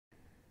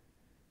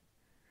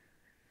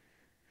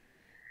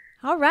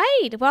All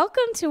right.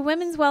 Welcome to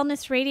Women's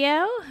Wellness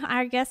Radio.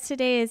 Our guest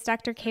today is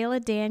Dr.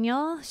 Kaayla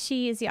Daniel.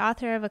 She is the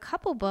author of a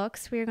couple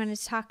books. We are going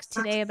to talk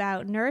today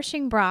about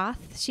Nourishing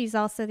Broth. She's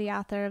also the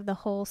author of The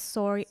Whole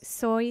Soy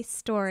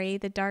Story,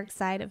 The Dark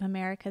Side of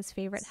America's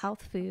Favorite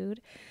Health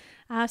Food.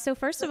 So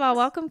first of all,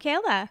 welcome,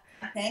 Kaayla.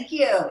 Thank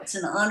you. It's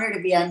an honor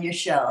to be on your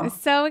show. I'm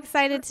so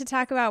excited to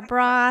talk about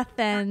broth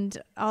and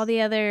all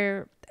the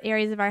other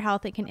areas of our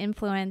health it can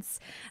influence.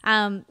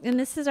 And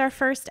this is our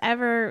first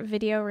ever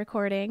video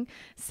recording.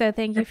 So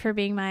thank you for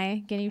being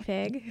my guinea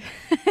pig.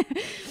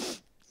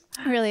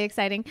 Really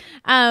exciting.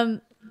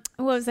 What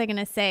was I going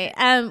to say?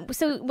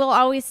 So we'll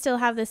always still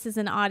have this as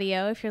an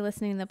audio. If you're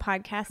listening to the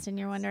podcast and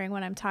you're wondering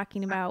what I'm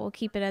talking about, we'll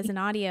keep it as an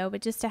audio,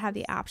 but just to have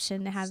the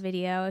option to have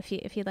video.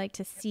 If you'd like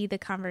to see the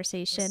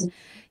conversation,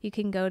 you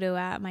can go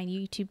to my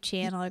YouTube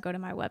channel or go to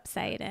my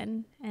website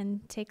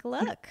and take a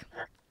look.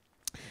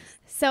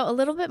 So a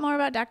little bit more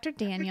about Dr.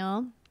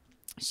 Daniel.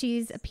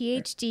 She's a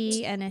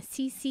PhD and a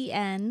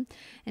CCN,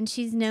 and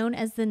she's known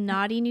as the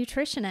naughty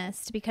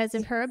nutritionist because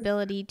of her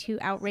ability to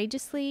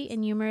outrageously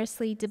and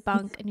humorously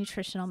debunk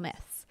nutritional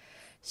myths.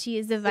 She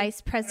is the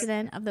vice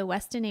president of the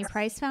Weston A.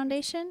 Price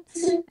Foundation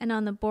and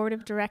on the board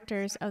of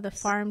directors of the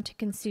Farm to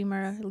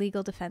Consumer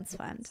Legal Defense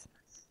Fund.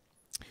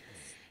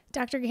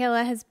 Dr.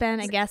 Kaayla has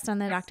been a guest on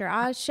the Dr.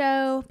 Oz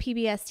Show,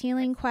 PBS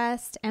Healing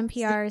Quest,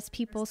 NPR's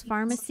People's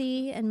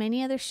Pharmacy, and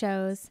many other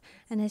shows,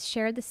 and has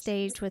shared the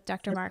stage with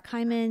Dr. Mark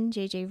Hyman,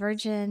 J.J.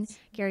 Virgin,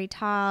 Gary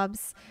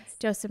Taubes,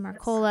 Joseph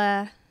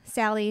Mercola,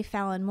 Sally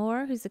Fallon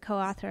Morell, who's the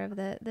co-author of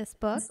this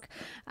book,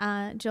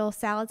 Joel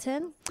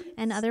Salatin,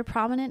 and other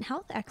prominent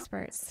health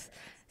experts.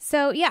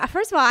 So, yeah,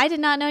 first of all, I did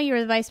not know you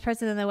were the vice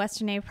president of the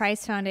Weston A.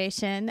 Price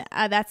Foundation.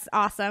 That's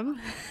awesome.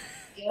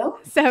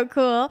 So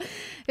cool.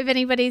 If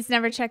anybody's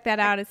never checked that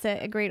out, it's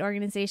a great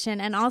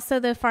organization. And also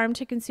the Farm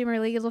to Consumer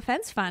Legal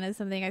Defense Fund is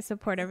something I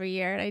support every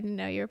year. And I didn't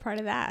know you were part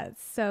of that.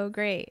 It's so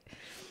great.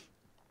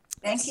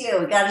 Thank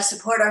you. We got to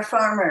support our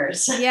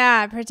farmers.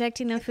 Yeah,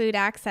 protecting the food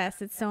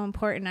access. It's so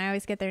important. I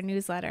always get their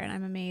newsletter and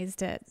I'm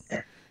amazed at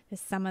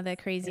just some of the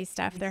crazy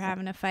stuff they're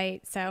having to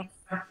fight. So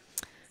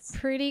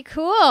pretty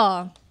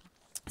cool.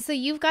 So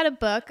you've got a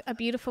book, a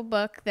beautiful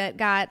book that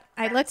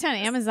I looked on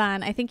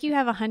Amazon. I think you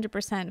have 100%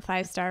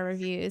 5-star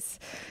reviews.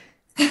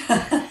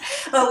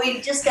 Well,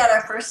 we just got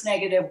our first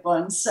negative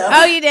one. So.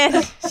 Oh, you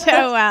did?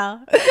 So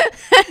well.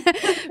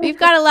 We've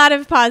got a lot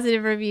of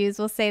positive reviews.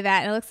 We'll say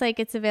that. And it looks like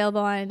it's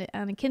available on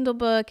a Kindle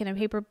book and a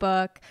paper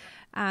book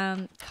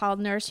called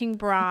Nourishing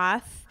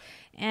Broth.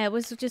 And it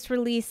was just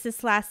released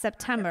this last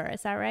September.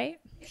 Is that right?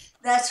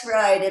 That's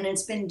right, and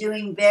it's been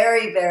doing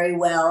very, very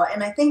well.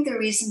 And I think the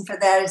reason for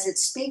that is it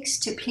speaks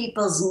to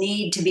people's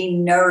need to be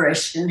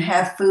nourished and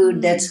have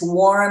food that's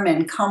warm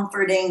and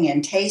comforting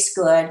and tastes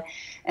good.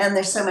 And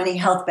there's so many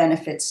health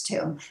benefits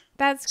too.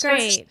 That's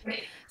great.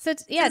 So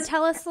yeah,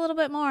 tell us a little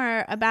bit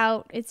more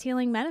about its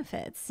healing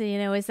benefits.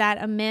 Is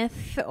that a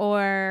myth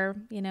or,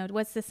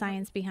 what's the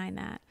science behind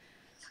that?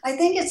 I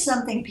think it's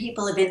something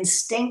people have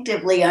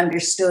instinctively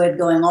understood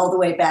going all the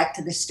way back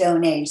to the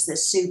Stone Age, that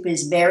soup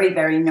is very,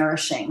 very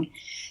nourishing.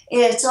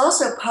 It's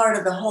also part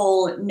of the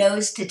whole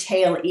nose to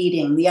tail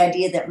eating, the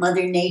idea that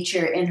Mother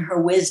Nature in her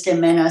wisdom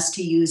meant us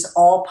to use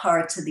all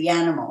parts of the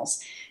animals.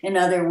 In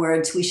other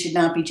words, we should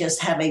not be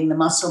just having the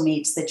muscle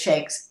meats, the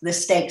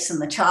steaks and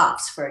the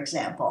chops, for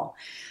example.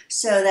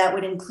 So that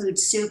would include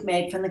soup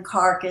made from the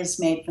carcass,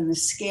 made from the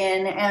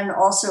skin, and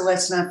also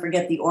let's not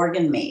forget the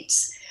organ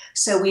meats.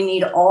 So we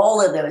need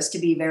all of those to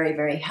be very,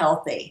 very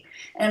healthy.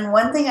 And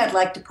one thing I'd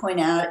like to point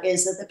out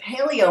is that the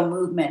paleo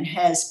movement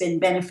has been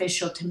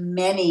beneficial to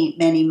many,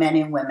 many men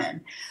and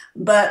women.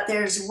 But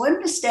there's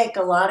one mistake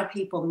a lot of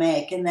people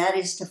make, and that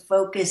is to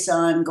focus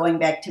on going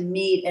back to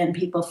meat, and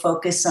people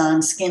focus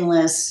on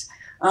skinless,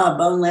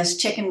 boneless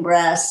chicken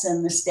breasts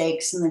and the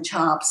steaks and the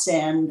chops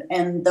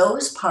and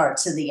those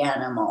parts of the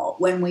animal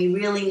when we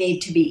really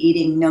need to be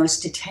eating nose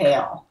to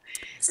tail.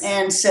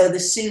 And so the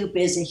soup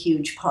is a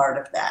huge part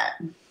of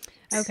that.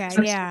 Okay,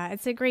 yeah,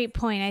 it's a great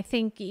point. I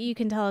think you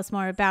can tell us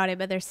more about it,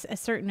 but there's a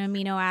certain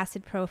amino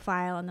acid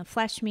profile in the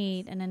flesh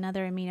meat and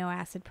another amino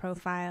acid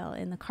profile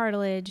in the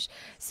cartilage.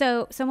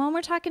 So when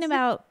we're talking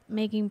about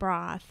making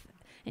broth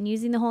and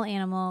using the whole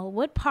animal,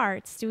 what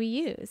parts do we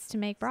use to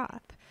make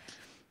broth?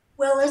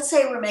 Well, let's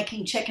say we're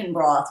making chicken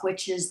broth,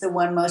 which is the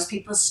one most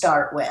people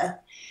start with.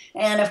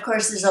 And of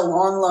course, there's a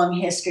long, long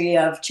history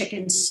of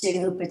chicken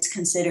soup. It's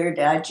considered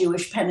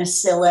Jewish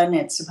penicillin.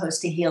 It's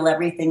supposed to heal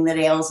everything that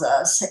ails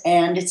us.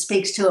 And it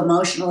speaks to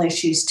emotional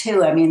issues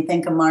too. I mean,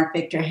 think of Mark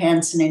Victor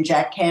Hansen and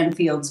Jack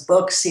Canfield's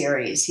book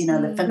series,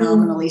 the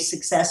phenomenally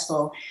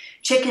successful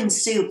Chicken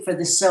Soup for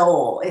the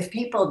Soul. If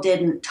people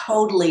didn't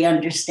totally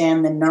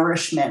understand the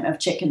nourishment of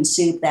chicken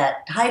soup,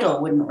 that title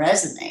wouldn't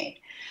resonate.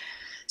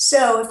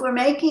 So if we're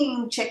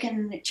making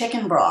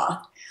chicken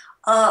broth,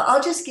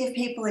 I'll just give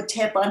people a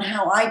tip on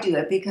how I do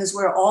it because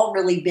we're all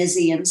really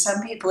busy and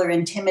some people are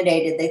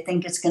intimidated. They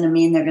think it's going to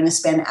mean they're going to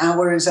spend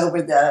hours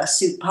over the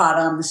soup pot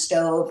on the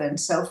stove and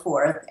so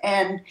forth.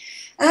 And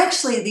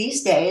actually,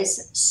 these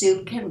days,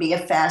 soup can be a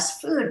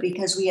fast food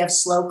because we have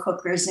slow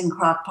cookers and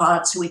crock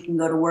pots. So we can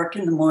go to work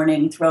in the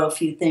morning, throw a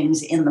few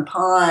things in the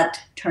pot,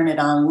 turn it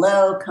on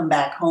low, come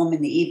back home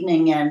in the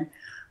evening, and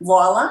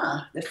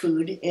voila, the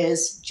food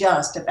is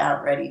just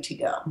about ready to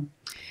go.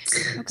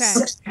 Okay.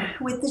 So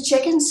with the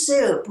chicken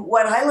soup,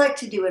 what I like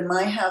to do in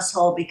my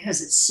household, because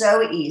it's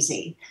so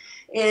easy,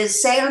 is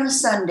say on a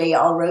Sunday,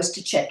 I'll roast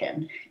a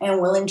chicken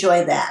and we'll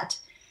enjoy that.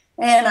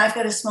 And I've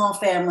got a small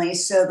family,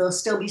 so there'll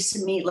still be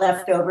some meat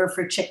left over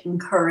for chicken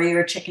curry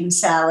or chicken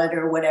salad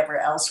or whatever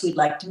else we'd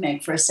like to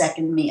make for a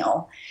second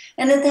meal.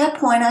 And at that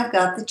point, I've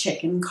got the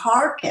chicken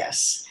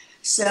carcass.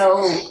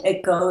 So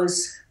it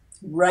goes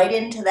right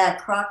into that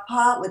crock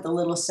pot with a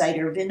little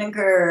cider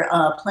vinegar,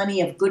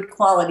 plenty of good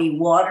quality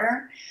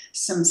water,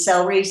 some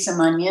celery, some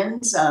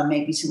onions,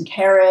 maybe some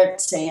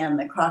carrots, and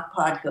the crock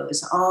pot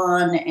goes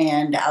on.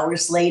 And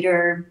hours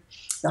later,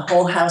 the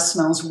whole house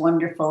smells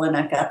wonderful, and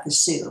I've got the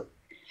soup.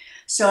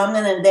 So I'm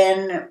going to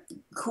then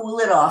cool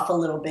it off a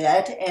little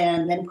bit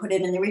and then put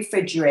it in the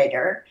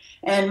refrigerator.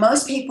 And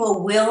most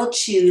people will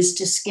choose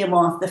to skim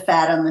off the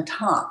fat on the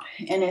top.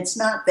 And it's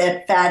not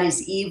that fat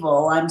is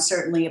evil. I'm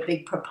certainly a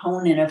big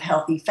proponent of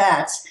healthy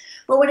fats.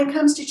 But when it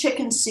comes to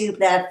chicken soup,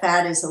 that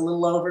fat is a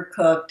little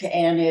overcooked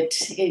and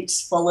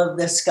it's full of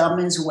the scum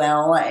as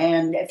well.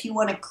 And if you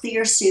want a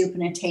clear soup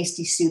and a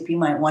tasty soup, you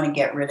might want to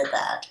get rid of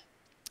that.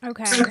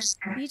 Okay.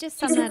 You just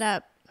summed that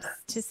up.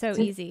 It's just so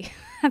easy.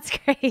 That's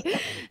great.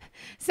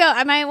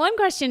 So my one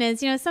question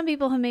is, some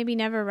people who maybe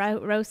never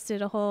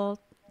roasted a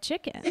whole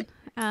chicken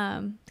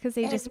because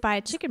they just buy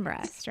a chicken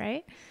breast,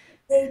 right?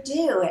 They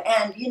do.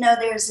 And,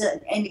 there's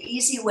an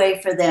easy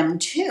way for them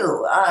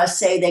too.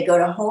 Say they go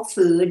to Whole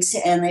Foods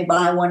and they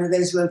buy one of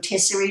those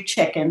rotisserie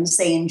chickens.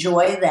 They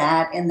enjoy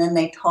that. And then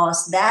they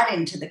toss that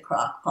into the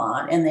crock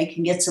pot and they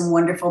can get some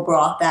wonderful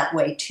broth that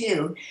way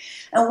too.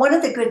 And one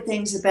of the good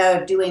things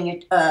about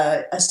doing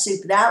a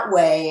soup that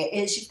way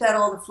is you've got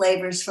all the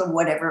flavors from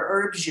whatever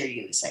herbs you're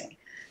using.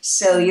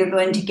 So you're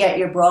going to get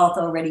your broth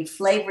already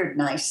flavored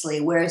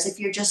nicely. Whereas if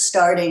you're just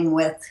starting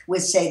with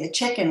say, the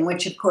chicken,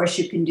 which of course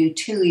you can do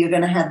too, you're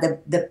going to have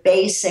the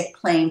basic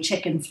plain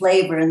chicken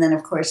flavor. And then,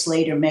 of course,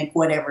 later make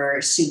whatever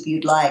soup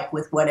you'd like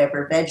with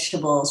whatever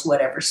vegetables,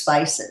 whatever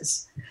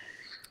spices.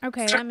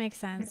 Okay, that makes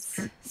sense.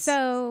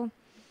 So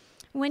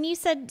when you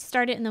said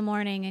start it in the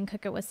morning and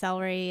cook it with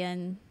celery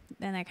and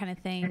that kind of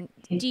thing,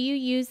 do you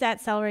use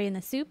that celery in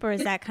the soup, or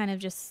is that kind of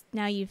just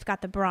now you've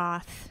got the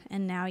broth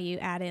and now you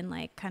add in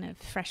like kind of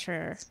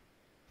fresher,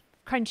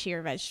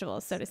 crunchier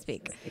vegetables, so to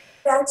speak?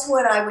 That's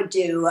what I would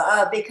do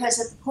because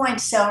at the point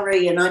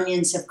celery and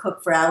onions have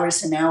cooked for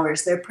hours and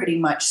hours, they're pretty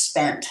much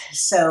spent.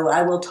 So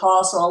I will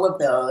toss all of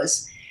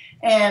those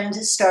and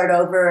start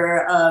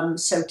over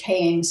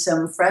sauteing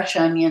some fresh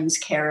onions,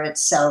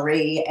 carrots,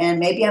 celery, and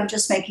maybe I'm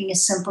just making a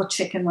simple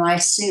chicken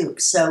rice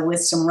soup. So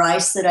with some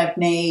rice that I've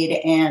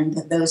made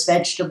and those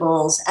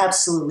vegetables,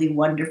 absolutely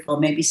wonderful.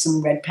 Maybe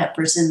some red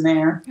peppers in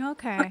there.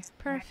 Okay,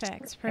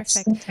 perfect.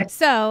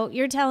 So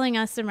you're telling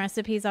us some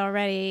recipes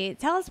already.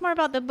 Tell us more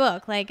about the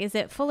book. Like, is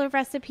it full of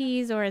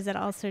recipes or is it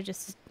also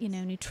just,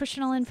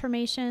 nutritional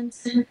information?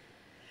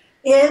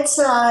 It's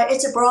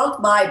a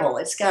broth Bible.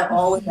 It's got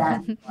all of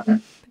that.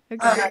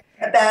 Okay.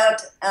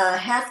 About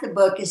half the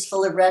book is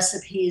full of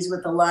recipes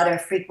with a lot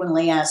of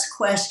frequently asked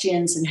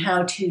questions and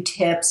how-to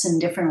tips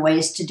and different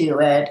ways to do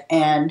it.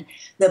 And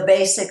the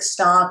basic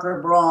stock or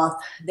broth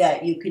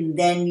that you can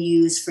then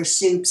use for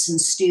soups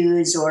and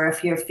stews, or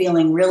if you're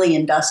feeling really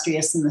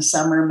industrious in the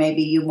summer,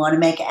 maybe you want to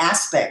make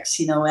aspics.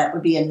 That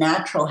would be a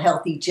natural,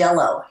 healthy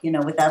Jell-O,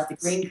 without the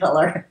green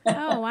color.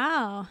 Oh,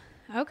 wow.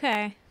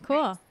 Okay,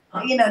 cool.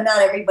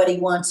 Not everybody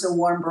wants a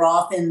warm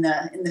broth in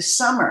the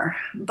summer,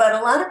 but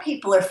a lot of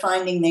people are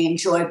finding they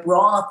enjoy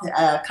broth,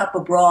 a cup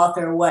of broth,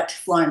 or what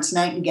Florence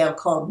Nightingale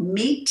called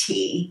meat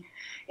tea,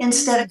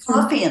 instead of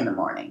coffee in the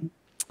morning.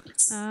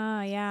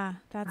 Oh, yeah,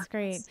 that's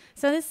great.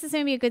 So this is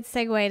going to be a good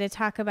segue to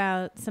talk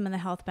about some of the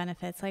health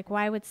benefits. Like,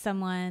 why would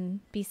someone,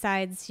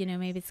 besides,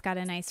 maybe it's got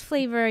a nice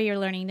flavor, you're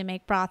learning to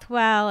make broth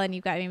well, and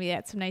you've got maybe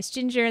some nice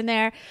ginger in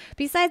there.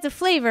 Besides the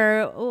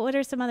flavor, what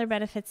are some other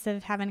benefits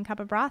of having a cup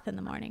of broth in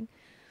the morning?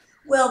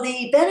 Well,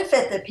 the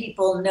benefit that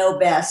people know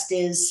best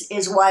is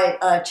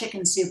why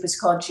chicken soup is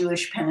called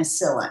Jewish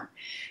penicillin.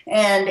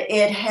 And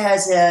it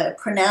has a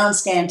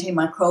pronounced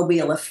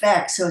antimicrobial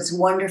effect, so it's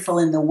wonderful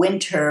in the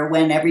winter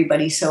when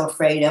everybody's so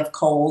afraid of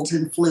colds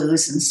and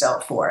flus and so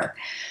forth.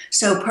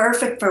 So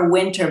perfect for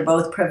winter,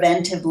 both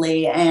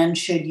preventively and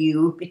should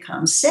you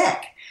become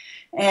sick.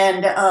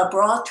 And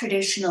broth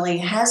traditionally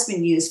has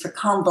been used for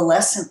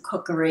convalescent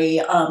cookery.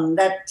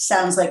 That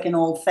sounds like an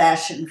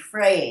old-fashioned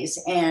phrase,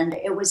 and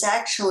it was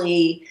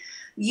actually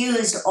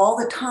used all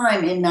the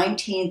time in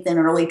 19th and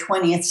early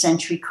 20th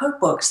century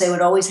cookbooks. They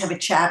would always have a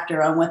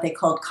chapter on what they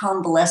called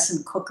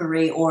convalescent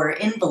cookery or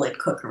invalid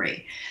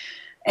cookery.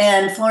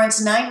 And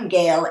Florence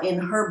Nightingale, in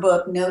her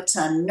book Notes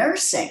on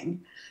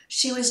Nursing,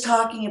 she was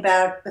talking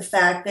about the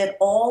fact that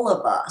all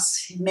of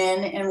us,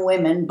 men and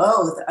women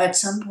both, at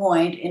some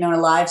point in our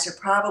lives are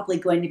probably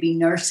going to be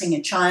nursing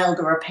a child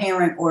or a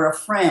parent or a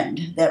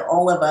friend, that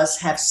all of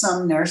us have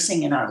some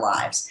nursing in our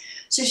lives.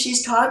 So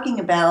she's talking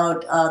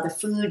about the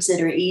foods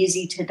that are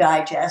easy to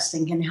digest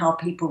and can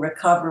help people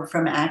recover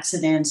from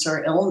accidents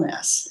or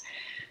illness.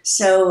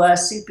 So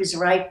soup is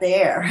right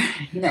there,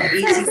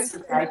 easy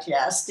to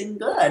digest and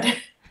good.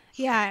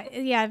 Yeah,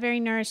 yeah,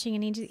 very nourishing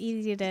and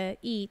easy to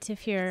eat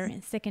if you're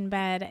sick in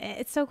bed.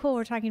 It's so cool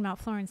we're talking about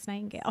Florence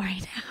Nightingale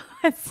right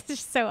now. It's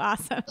just so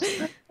awesome.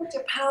 Such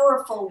a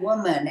powerful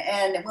woman.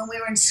 And when we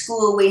were in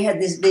school, we had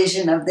this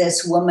vision of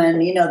this woman,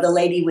 the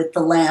lady with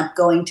the lamp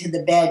going to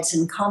the beds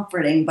and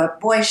comforting.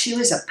 But boy, she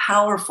was a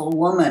powerful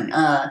woman,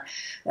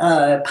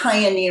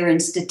 pioneer in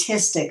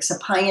statistics, a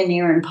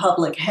pioneer in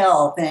public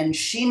health, and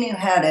she knew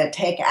how to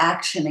take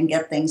action and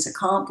get things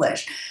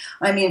accomplished.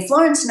 I mean,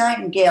 Florence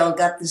Nightingale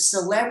got the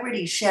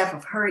celebrity chef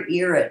of her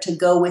era to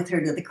go with her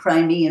to the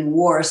Crimean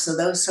War so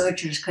those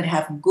soldiers could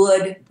have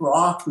good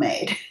broth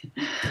made.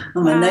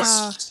 And they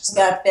Wow. just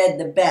got fed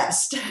the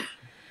best.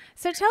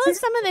 So tell us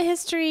some of the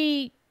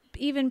history,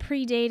 even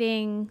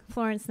predating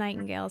Florence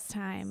Nightingale's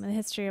time, the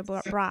history of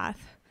broth.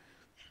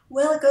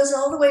 Well, it goes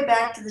all the way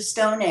back to the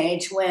Stone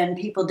Age when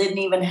people didn't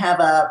even have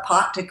a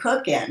pot to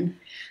cook in.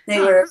 They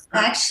Huh. were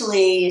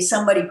actually,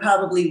 somebody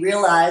probably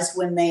realized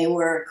when they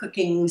were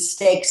cooking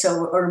steaks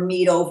or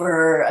meat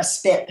over a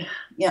spit,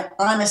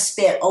 on a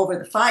spit over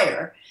the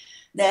fire,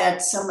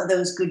 that some of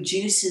those good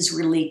juices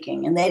were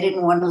leaking and they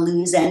didn't want to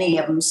lose any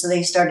of them. So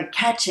they started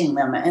catching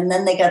them. And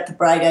then they got the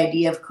bright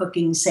idea of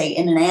cooking, say,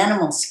 in an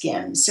animal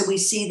skin. So we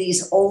see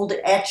these old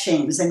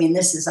etchings. I mean,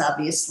 this is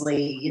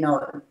obviously,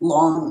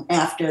 long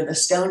after the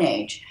Stone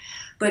Age.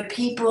 But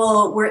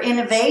people were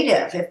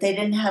innovative. If they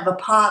didn't have a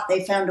pot,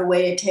 they found a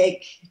way to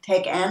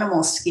take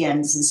animal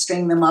skins and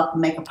string them up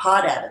and make a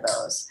pot out of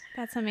those.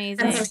 That's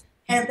amazing.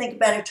 And think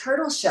about a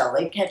turtle shell.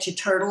 They catch a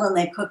turtle and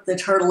they cook the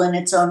turtle in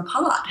its own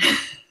pot.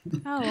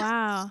 Oh,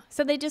 wow.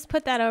 So they just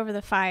put that over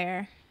the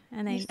fire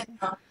and they.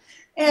 Yeah.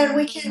 And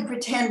we can't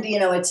pretend,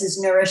 it's as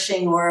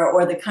nourishing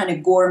or the kind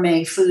of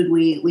gourmet food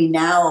we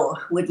now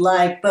would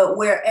like. But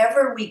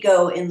wherever we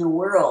go in the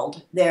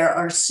world, there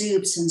are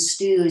soups and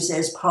stews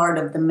as part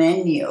of the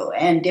menu,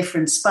 and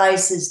different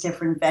spices,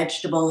 different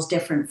vegetables,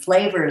 different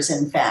flavors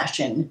in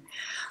fashion.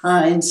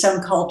 In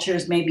some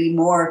cultures, maybe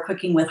more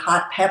cooking with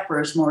hot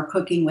peppers, more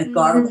cooking with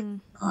garlic.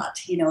 Not.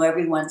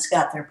 Everyone's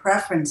got their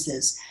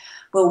preferences.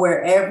 But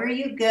wherever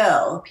you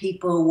go,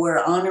 people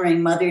were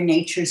honoring Mother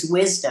Nature's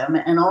wisdom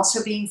and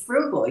also being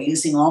frugal,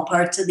 using all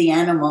parts of the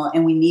animal.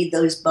 And we need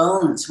those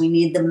bones. We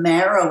need the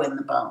marrow in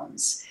the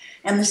bones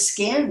and the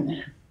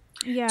skin.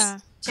 Yeah.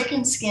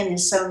 Chicken skin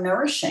is so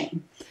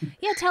nourishing.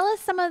 Yeah. Tell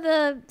us some of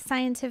the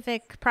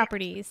scientific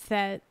properties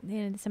that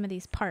some of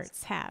these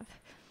parts have.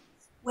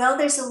 Well,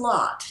 there's a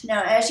lot.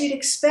 Now, as you'd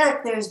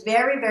expect, there's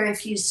very, very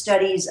few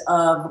studies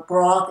of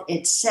broth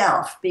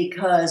itself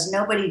because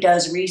nobody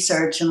does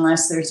research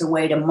unless there's a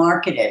way to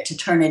market it, to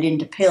turn it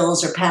into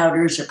pills or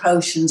powders or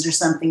potions or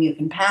something you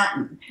can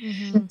patent.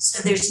 Mm-hmm.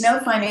 So there's no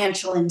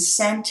financial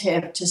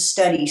incentive to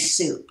study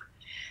soup.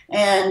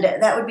 And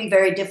that would be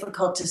very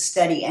difficult to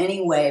study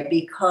anyway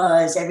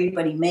because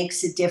everybody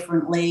makes it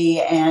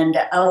differently, and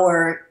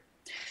our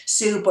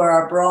soup or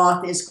our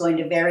broth is going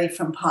to vary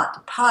from pot to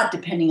pot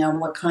depending on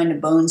what kind of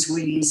bones we're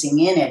using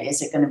in it.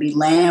 Is it going to be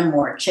lamb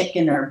or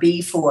chicken or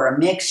beef or a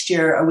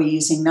mixture? Are we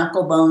using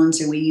knuckle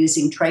bones? Are we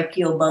using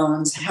tracheal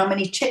bones? How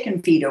many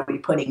chicken feet are we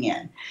putting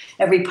in?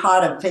 Every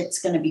pot of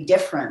it's going to be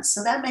different.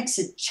 So that makes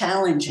it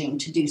challenging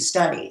to do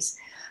studies.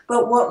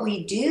 But what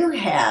we do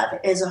have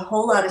is a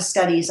whole lot of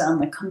studies on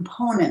the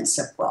components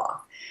of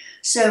broth.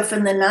 So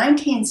from the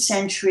 19th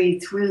century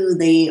through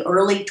the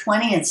early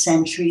 20th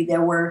century,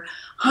 there were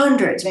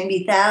hundreds,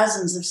 maybe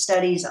thousands of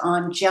studies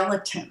on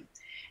gelatin.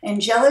 And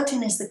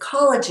gelatin is the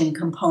collagen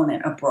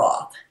component of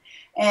broth.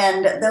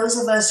 And those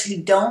of us who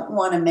don't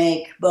want to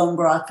make bone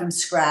broth from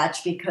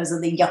scratch because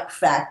of the yuck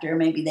factor,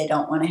 maybe they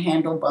don't want to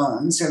handle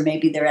bones, or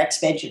maybe they're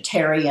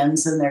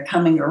ex-vegetarians and they're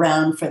coming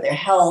around for their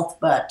health,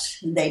 but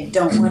they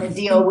don't want to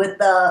deal with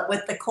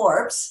the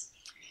corpse.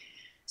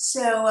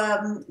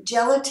 So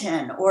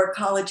gelatin or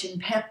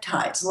collagen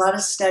peptides, a lot of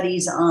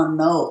studies on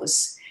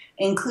those,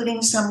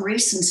 including some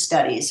recent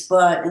studies.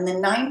 But in the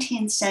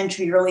 19th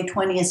century, early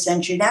 20th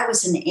century, that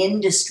was an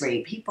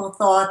industry. People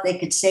thought they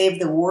could save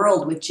the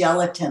world with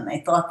gelatin.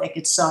 They thought they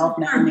could solve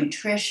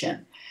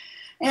malnutrition.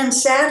 And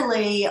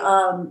sadly,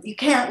 you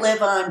can't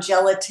live on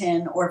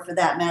gelatin or, for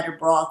that matter,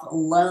 broth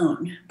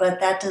alone. But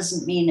that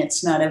doesn't mean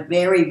it's not a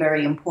very,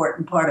 very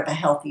important part of a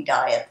healthy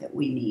diet that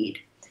we need.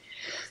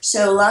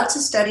 So lots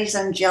of studies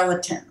on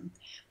gelatin.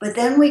 But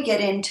then we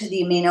get into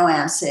the amino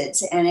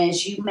acids. And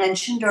as you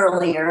mentioned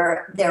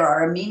earlier, there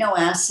are amino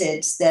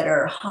acids that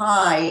are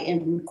high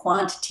in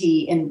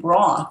quantity in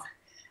broth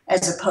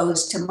as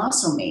opposed to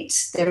muscle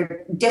meats.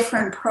 They're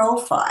different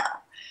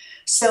profile.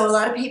 So a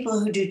lot of people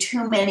who do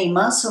too many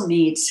muscle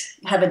meats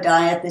have a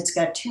diet that's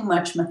got too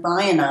much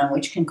methionine,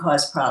 which can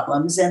cause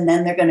problems, and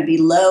then they're going to be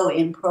low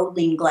in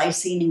protein,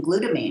 glycine, and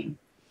glutamine.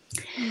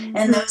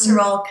 And those are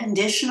all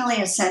conditionally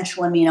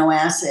essential amino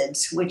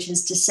acids, which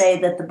is to say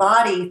that the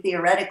body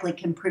theoretically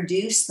can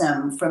produce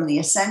them from the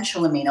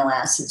essential amino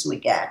acids we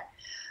get.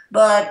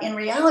 But in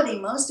reality,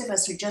 most of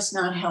us are just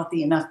not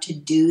healthy enough to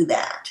do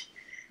that.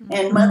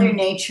 And Mother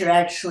Nature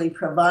actually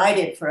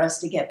provided for us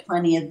to get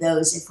plenty of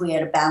those if we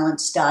had a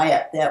balanced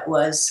diet that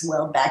was,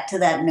 well, back to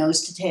that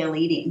nose to tail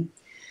eating.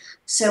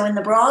 So in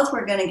the broth,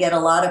 we're going to get a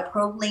lot of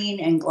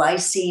proline and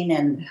glycine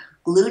and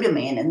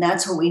glutamine, and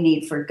that's what we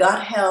need for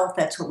gut health.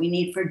 That's what we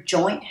need for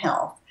joint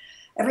health.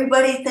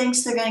 Everybody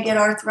thinks they're going to get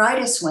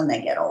arthritis when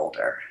they get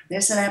older.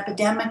 There's an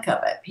epidemic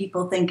of it.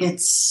 People think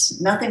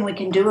it's nothing we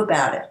can do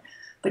about it.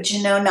 But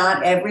you know,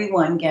 not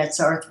everyone gets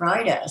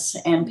arthritis,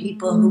 and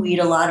people who eat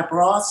a lot of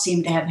broth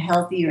seem to have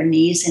healthier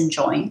knees and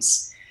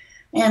joints.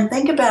 And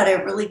think about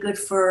it, really good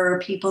for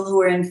people who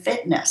are in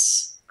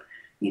fitness.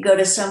 You go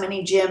to so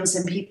many gyms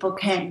and people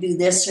can't do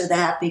this or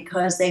that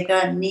because they've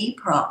got knee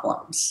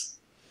problems.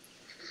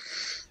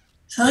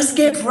 So let's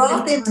get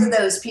broth into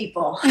those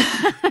people.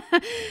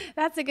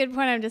 That's a good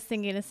point. I'm just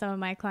thinking of some of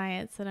my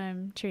clients that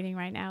I'm treating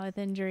right now with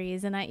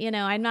injuries, and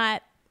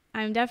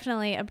I'm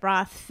definitely a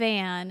broth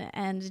fan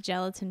and a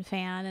gelatin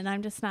fan, and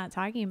I'm just not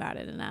talking about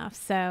it enough.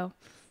 So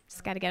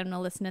just got to get them to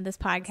listen to this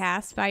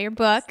podcast, buy your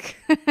book.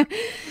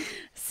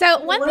 So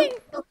one thing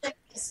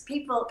is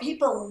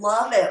people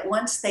love it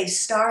once they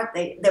start.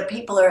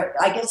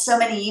 I get so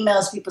many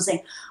emails, people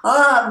saying,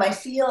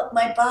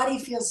 my body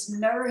feels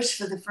nourished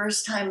for the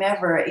first time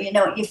ever. You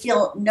know, you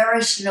feel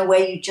nourished in a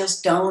way you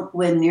just don't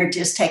when you're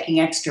just taking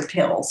extra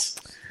pills.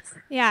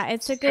 Yeah,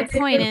 it's a good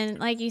point. And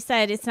like you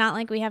said, it's not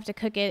like we have to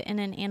cook it in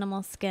an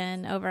animal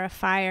skin over a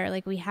fire.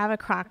 Like we have a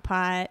crock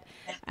pot.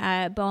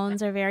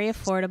 Bones are very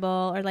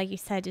affordable. Or like you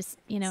said, just,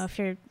 if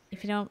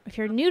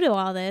you're new to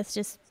all this,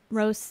 just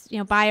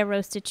buy a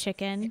roasted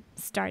chicken,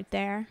 start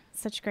there.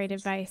 Such great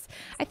advice.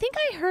 I think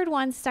I heard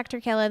once,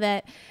 Dr. Kaayla,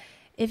 that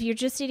if you're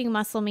just eating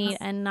muscle meat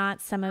and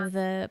not some of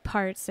the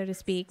parts, so to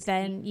speak,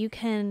 then you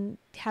can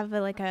have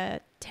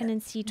a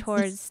tendency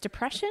towards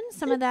depression,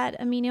 some of that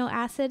amino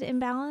acid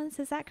imbalance.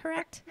 Is that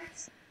correct?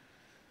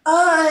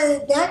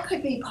 That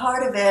could be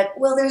part of it.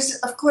 Well, there's,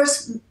 of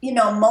course,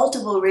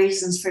 multiple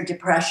reasons for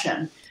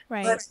depression.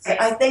 Right. But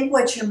I think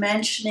what you're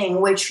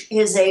mentioning, which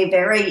is a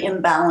very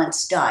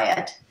imbalanced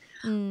diet,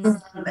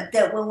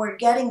 that when we're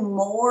getting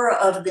more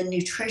of the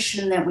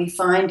nutrition that we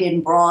find in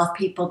broth,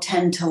 people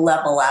tend to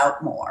level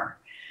out more.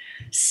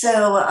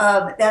 So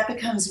that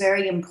becomes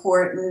very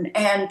important.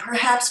 And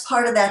perhaps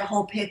part of that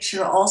whole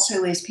picture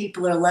also is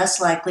people are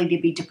less likely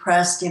to be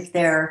depressed if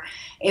they're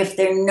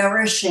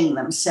nourishing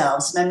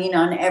themselves. And I mean,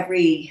 on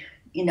every,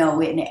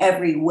 in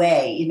every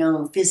way,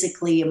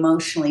 physically,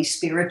 emotionally,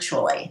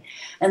 spiritually.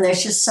 And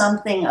there's just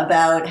something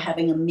about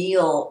having a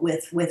meal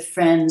with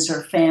friends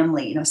or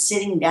family,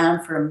 sitting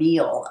down for a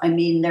meal. I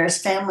mean, there's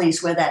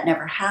families where that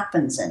never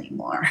happens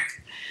anymore.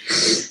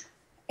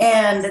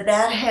 And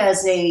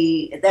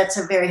that's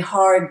a very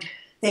hard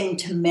thing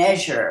to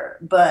measure,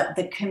 but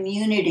the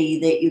community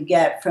that you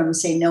get from,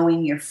 say,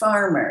 knowing your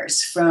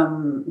farmers,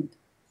 from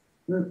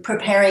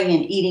preparing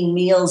and eating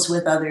meals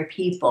with other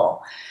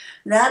people,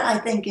 that I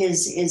think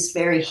is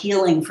very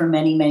healing for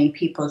many, many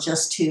people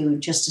just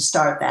to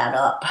start that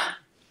up.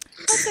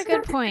 That's a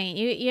good point.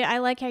 I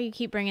like how you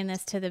keep bringing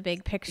this to the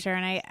big picture,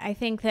 and I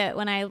think that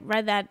when I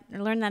read that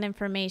or learned that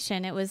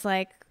information, it was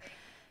like,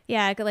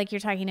 yeah, like you're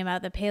talking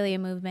about the paleo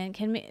movement.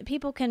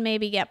 People can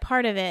maybe get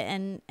part of it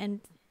and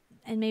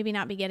maybe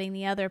not be getting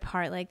the other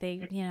part. Like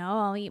they,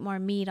 I'll eat more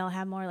meat. I'll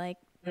have more like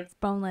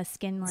boneless,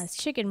 skinless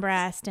chicken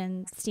breast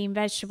and steamed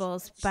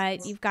vegetables.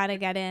 But you've got to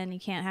get in. You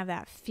can't have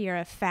that fear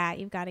of fat.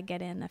 You've got to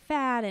get in the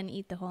fat and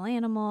eat the whole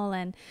animal.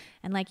 And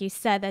like you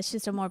said, that's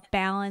just a more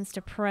balanced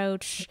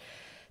approach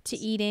to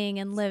eating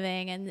and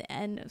living,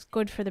 and it's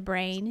good for the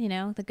brain.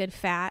 The good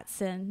fats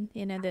and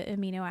the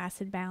amino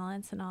acid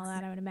balance and all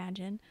that, I would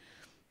imagine.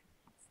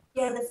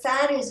 Yeah, the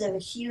fat is a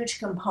huge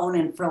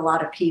component for a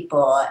lot of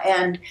people,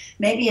 and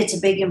maybe it's a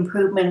big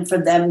improvement for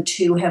them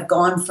to have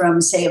gone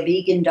from, say, a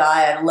vegan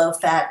diet, a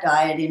low-fat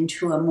diet,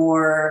 into a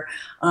more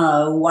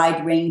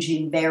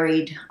wide-ranging,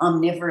 varied,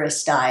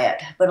 omnivorous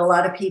diet. But a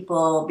lot of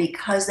people,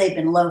 because they've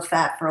been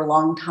low-fat for a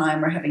long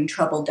time, are having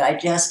trouble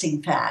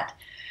digesting fat.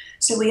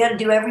 So we got to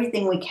do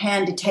everything we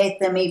can to take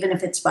them, even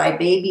if it's by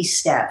baby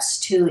steps,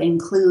 to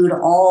include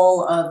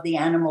all of the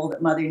animal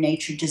that Mother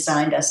Nature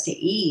designed us to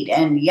eat.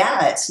 And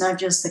yeah, it's not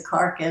just the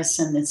carcass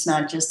and it's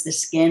not just the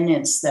skin,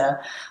 it's the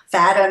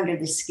fat under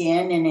the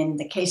skin. And in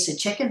the case of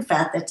chicken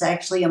fat, that's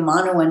actually a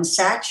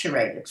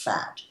monounsaturated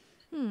fat.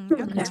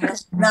 Okay.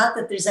 Not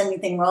that there's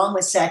anything wrong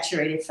with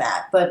saturated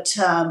fat, but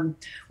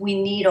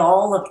we need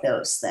all of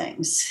those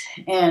things.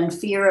 And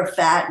fear of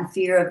fat and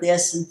fear of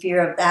this and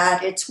fear of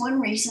that, it's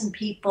one reason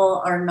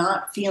people are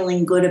not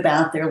feeling good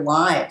about their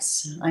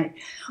lives. I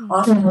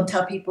often will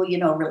tell people,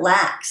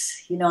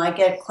 relax. I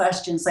get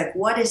questions like,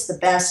 what is the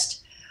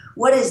best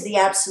what is the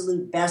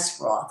absolute best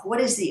broth? What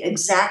is the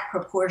exact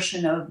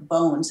proportion of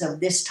bones of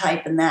this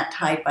type and that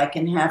type I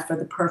can have for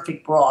the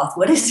perfect broth?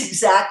 What is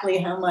exactly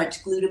how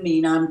much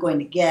glutamine I'm going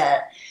to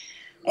get?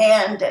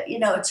 And,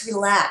 it's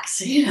relax,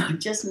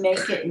 just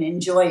make it and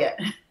enjoy it.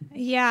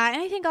 Yeah,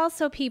 and I think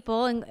also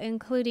people,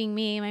 including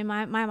me,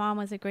 my mom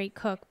was a great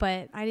cook,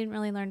 but I didn't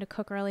really learn to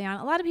cook early on.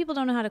 A lot of people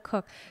don't know how to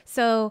cook,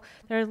 so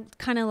they're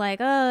kind of like,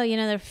 oh,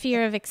 their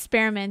fear of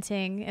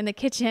experimenting in the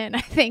kitchen,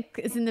 I think,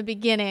 is in the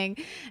beginning,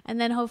 and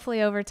then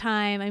hopefully over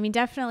time. I mean,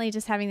 definitely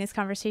just having this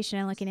conversation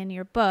and looking into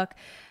your book,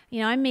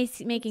 I'm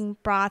making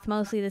broth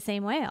mostly the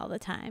same way all the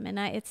time, and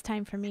it's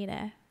time for me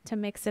to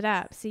mix it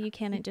up. So you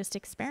can't just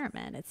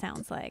experiment, it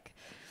sounds like.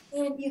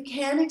 And you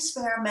can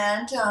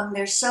experiment.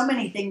 There's so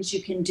many things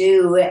you can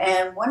do.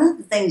 And one of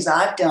the things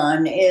I've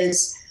done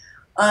is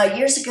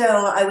years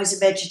ago, I was a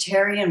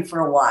vegetarian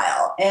for a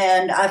while.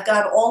 And I've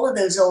got all of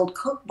those old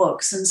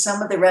cookbooks and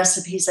some of the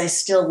recipes I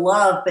still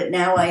love, but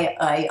now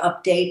I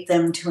update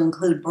them to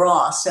include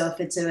broth. So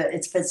if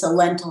it's a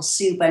lentil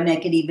soup, I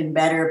make it even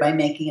better by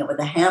making it with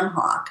a ham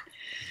hock.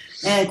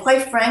 And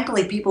quite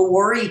frankly, people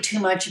worry too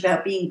much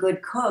about being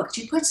good cooks.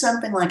 You put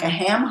something like a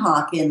ham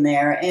hock in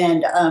there,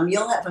 and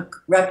you'll have a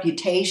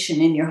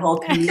reputation in your whole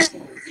community.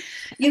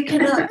 You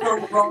cannot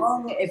go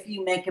wrong if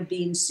you make a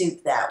bean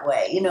soup that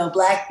way.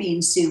 Black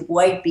bean soup,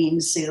 white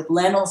bean soup,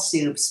 lentil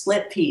soup,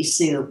 split pea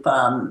soup.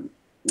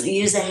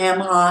 Use a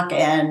ham hock,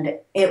 and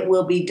it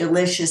will be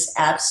delicious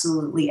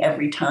absolutely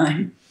every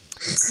time.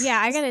 Yeah,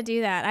 I got to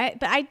do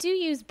that. But I do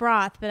use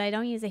broth, but I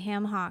don't use a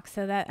ham hock,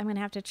 so that I'm going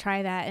to have to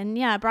try that. And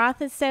yeah,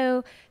 broth is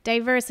so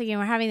diverse. Again,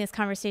 we're having this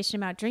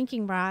conversation about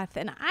drinking broth,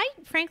 and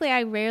frankly,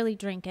 I rarely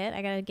drink it.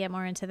 I got to get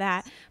more into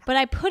that. But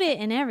I put it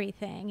in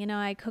everything.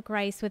 I cook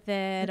rice with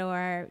it,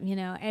 or,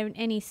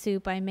 any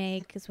soup I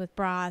make is with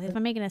broth. If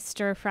I'm making a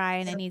stir fry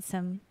and I need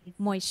some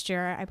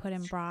moisture, I put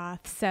in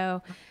broth.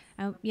 So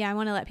yeah, I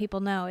want to let people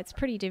know it's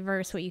pretty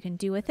diverse what you can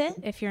do with it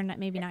if you're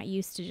maybe not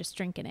used to just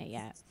drinking it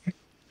yet.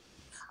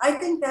 I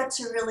think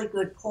that's a really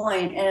good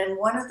point. And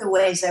one of the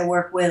ways I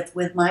work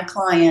with my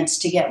clients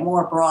to get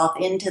more broth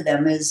into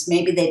them is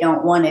maybe they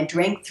don't want to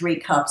drink 3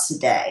 cups a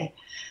day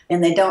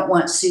and they don't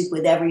want soup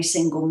with every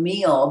single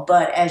meal.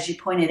 But as you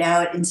pointed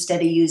out, instead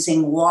of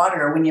using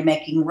water when you're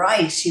making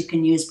rice, you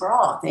can use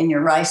broth and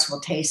your rice will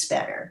taste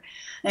better.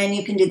 And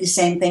you can do the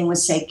same thing with,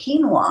 say,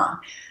 quinoa.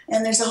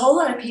 And there's a whole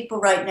lot of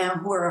people right now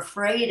who are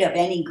afraid of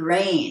any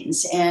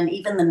grains and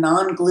even the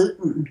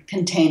non-gluten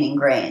containing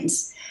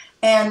grains.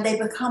 And they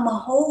become a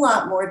whole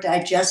lot more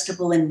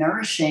digestible and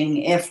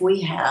nourishing if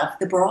we have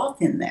the broth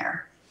in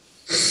there.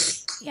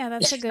 Yeah,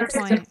 that's a good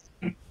point.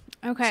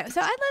 Okay, so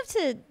I'd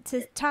love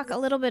to talk a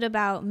little bit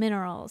about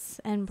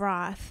minerals and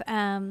broth.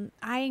 I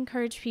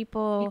encourage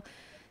people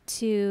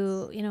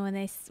to,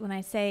 when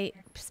I say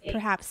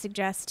perhaps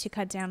suggest to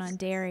cut down on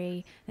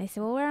dairy, they say,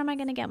 well, where am I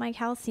going to get my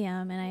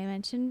calcium? And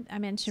I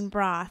mentioned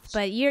broth,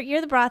 but you're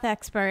the broth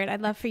expert.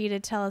 I'd love for you to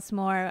tell us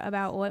more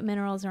about what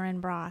minerals are in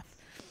broth.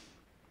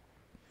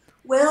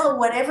 Well,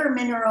 whatever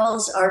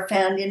minerals are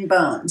found in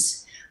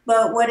bones.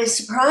 But what is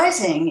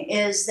surprising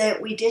is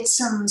that we did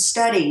some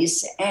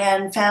studies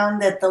and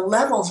found that the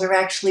levels are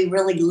actually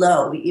really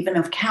low, even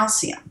of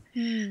calcium.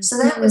 So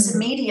that was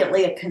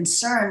immediately a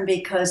concern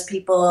because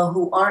people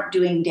who aren't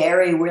doing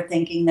dairy were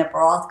thinking that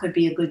broth could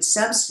be a good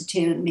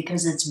substitute. And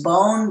because it's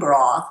bone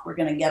broth, we're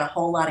going to get a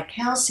whole lot of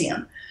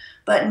calcium.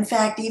 But in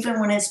fact, even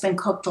when it's been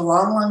cooked a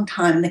long, long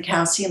time, the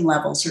calcium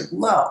levels are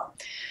low.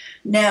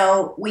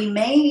 Now, we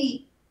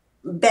may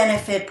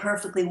benefit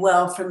perfectly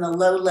well from the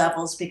low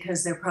levels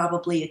because they're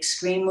probably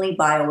extremely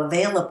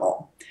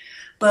bioavailable.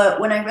 But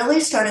when I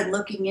really started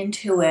looking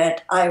into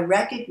it, I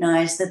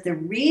recognized that the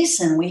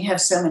reason we have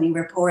so many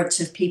reports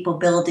of people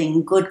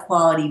building good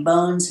quality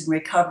bones and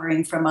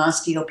recovering from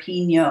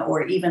osteopenia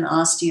or even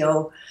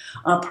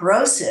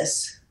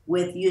osteoporosis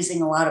with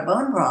using a lot of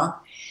bone broth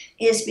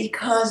is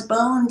because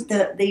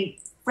the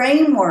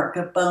framework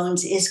of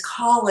bones is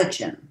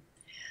collagen.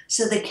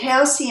 So the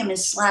calcium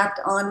is slapped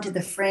onto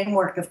the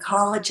framework of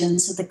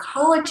collagen. So the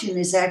collagen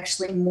is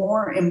actually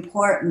more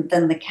important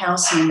than the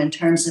calcium in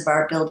terms of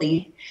our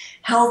building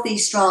healthy,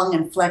 strong,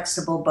 and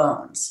flexible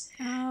bones.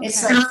 Okay.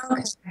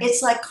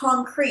 It's like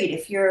concrete.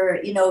 If you're,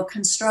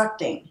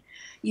 constructing,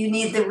 you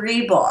need the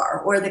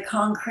rebar, or the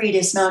concrete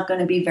is not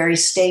going to be very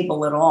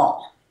stable at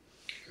all.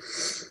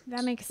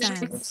 That makes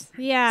sense.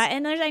 Yeah,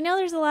 and I know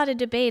there's a lot of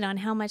debate on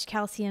how much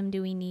calcium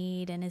do we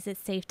need, and is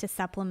it safe to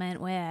supplement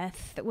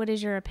with? What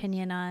is your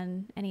opinion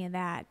on any of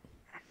that?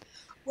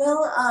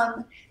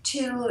 Well,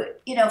 to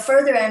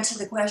further answer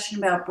the question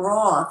about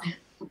broth,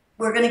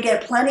 we're going to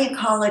get plenty of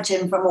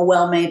collagen from a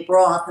well-made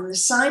broth, and the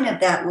sign of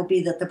that will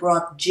be that the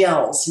broth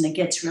gels and it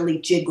gets really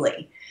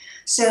jiggly.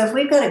 So if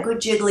we've got a good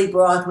jiggly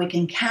broth, we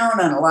can count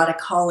on a lot of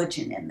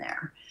collagen in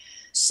there.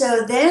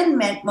 So then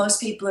most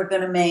people are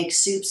going to make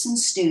soups and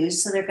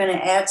stews. So they're going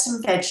to add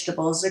some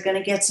vegetables. They're going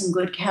to get some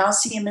good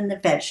calcium in the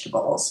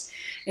vegetables.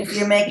 If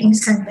you're making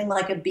something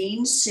like a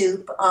bean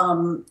soup,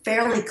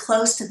 fairly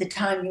close to the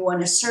time you want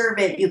to serve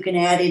it, you can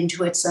add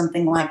into it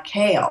something like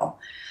kale.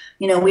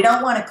 We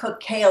don't want to cook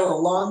kale a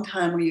long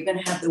time where you're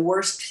going to have the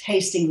worst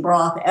tasting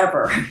broth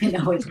ever.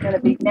 It's going to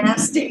be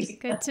nasty.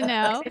 Good to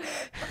know.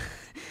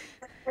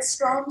 A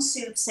strong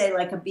soup, say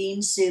like a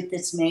bean soup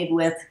that's made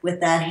with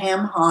that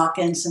ham hock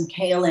and some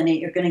kale in it,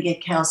 you're going to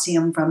get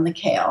calcium from the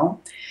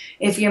kale.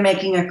 If you're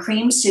making a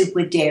cream soup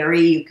with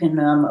dairy, you can,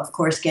 of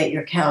course, get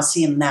your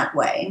calcium that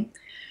way.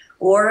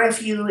 Or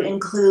if you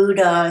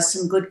include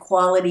some good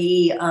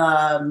quality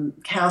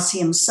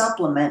calcium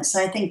supplements,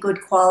 I think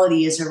good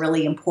quality is a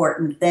really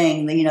important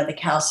thing. The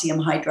calcium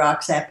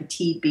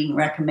hydroxyapatite being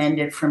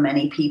recommended for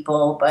many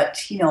people,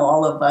 but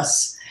all of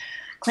us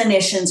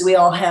clinicians, we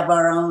all have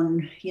our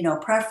own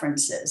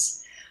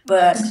preferences.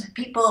 But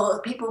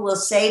people will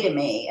say to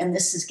me, and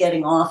this is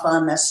getting off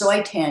on the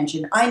soy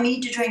tangent, I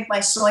need to drink my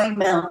soy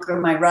milk or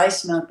my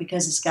rice milk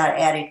because it's got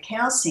added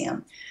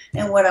calcium.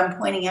 And what I'm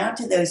pointing out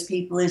to those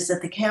people is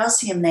that the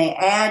calcium they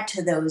add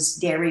to those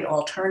dairy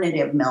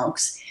alternative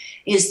milks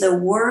is the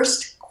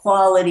worst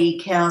quality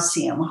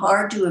calcium,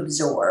 hard to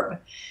absorb.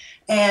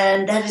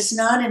 And that is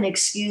not an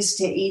excuse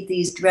to eat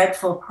these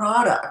dreadful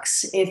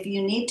products. If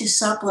you need to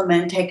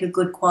supplement, take a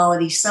good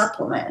quality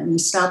supplement and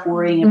stop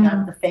worrying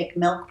about the fake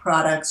milk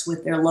products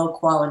with their low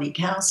quality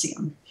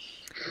calcium.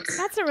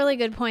 That's a really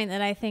good point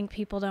that I think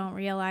people don't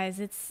realize.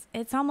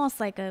 It's almost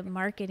like a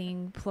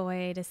marketing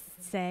ploy to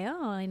say,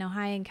 oh,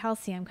 high in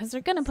calcium, because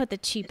they're going to put the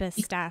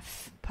cheapest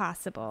stuff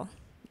possible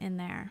in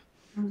there.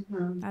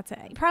 Mm-hmm. That's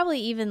it. Probably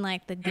even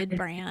like the good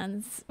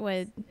brands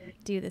would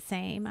do the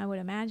same, I would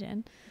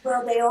imagine.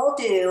 Well, they all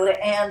do,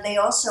 and they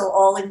also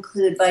all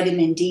include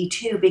vitamin D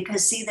too,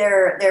 because see,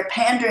 they're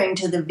pandering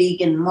to the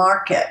vegan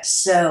market,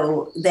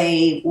 so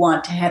they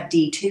want to have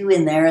D2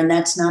 in there, and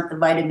that's not the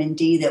vitamin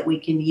D that we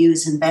can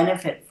use and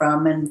benefit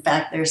from. In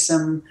fact, there's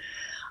some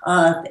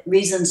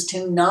reasons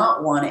to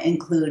not want to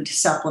include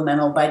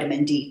supplemental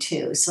vitamin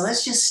D2. So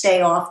let's just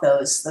stay off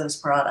those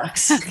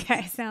products.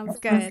 Okay, sounds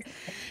good.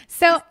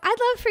 So I'd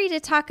love for you to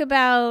talk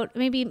about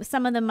maybe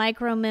some of the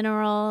micro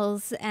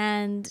minerals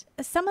and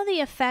some of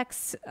the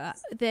effects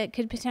that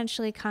could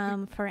potentially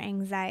come for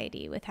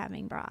anxiety with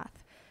having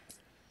broth.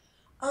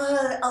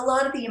 A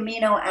lot of the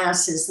amino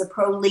acids, the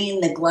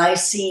proline, the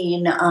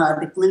glycine,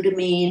 the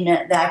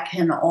glutamine, that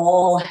can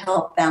all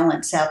help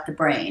balance out the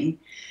brain.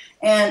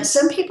 And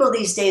some people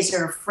these days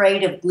are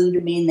afraid of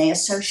glutamine. They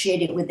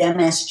associate it with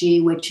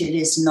MSG, which it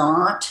is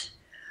not.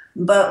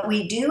 But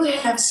we do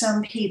have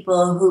some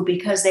people who,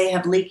 because they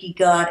have leaky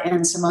gut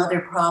and some other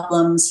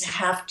problems,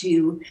 have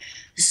to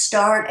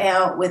start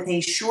out with a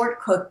short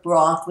cooked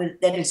broth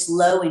that is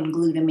low in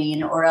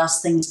glutamine, or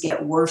else things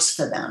get worse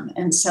for them.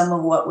 And some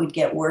of what would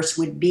get worse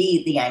would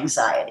be the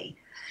anxiety.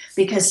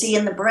 Because see,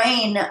 in the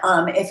brain,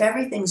 if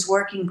everything's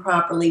working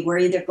properly,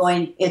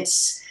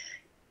 it's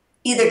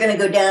either going to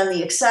go down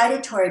the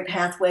excitatory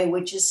pathway,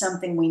 which is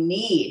something we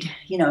need,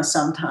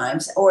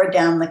 sometimes, or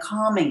down the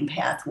calming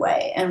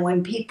pathway. And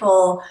when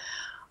people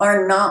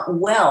are not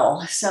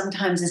well,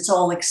 sometimes it's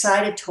all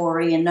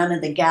excitatory and none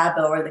of the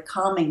GABA or the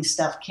calming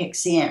stuff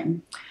kicks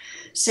in.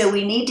 So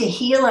we need to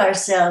heal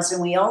ourselves,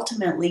 and we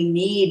ultimately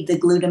need the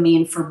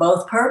glutamine for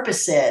both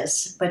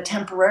purposes, but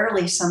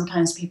temporarily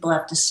sometimes people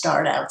have to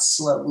start out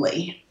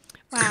slowly.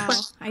 Wow.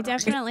 I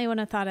definitely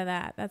wouldn't have thought of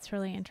that. That's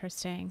really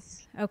interesting.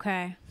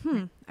 Okay.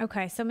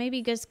 Okay. So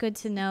maybe just good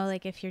to know,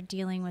 like, if you're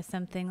dealing with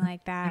something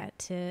like that,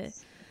 to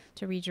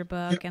read your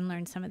book and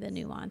learn some of the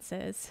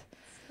nuances.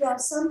 Yeah,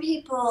 some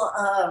people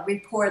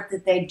report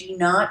that they do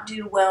not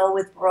do well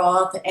with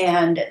broth,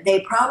 and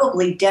they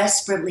probably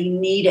desperately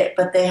need it,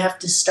 but they have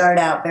to start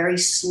out very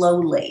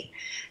slowly.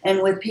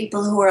 And with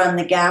people who are on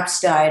the GAPS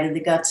diet, or the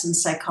Guts and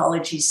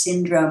Psychology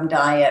Syndrome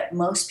diet,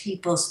 most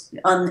people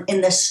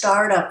in the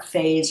startup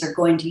phase are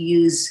going to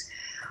use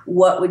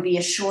what would be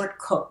a short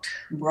cooked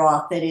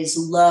broth that is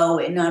low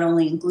in not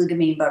only in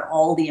glutamine but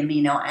all the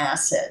amino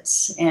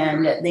acids.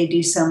 And they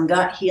do some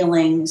gut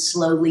healing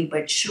slowly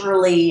but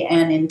surely,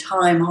 and in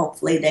time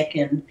hopefully they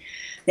can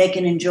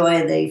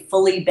enjoy the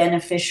fully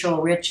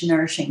beneficial, rich,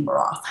 nourishing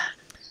broth.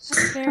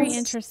 That's very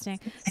interesting.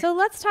 So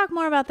let's talk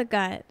more about the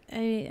gut.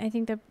 I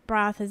think the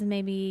broth is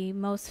maybe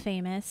most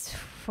famous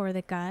for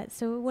the gut.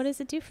 So what does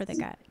it do for the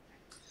gut?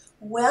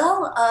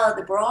 Well,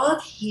 the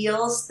broth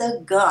heals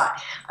the gut.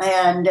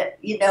 And,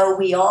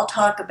 we all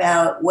talk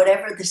about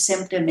whatever the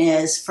symptom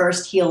is,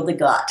 first heal the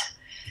gut.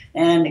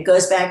 And it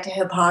goes back to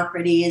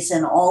Hippocrates,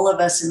 and all of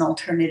us in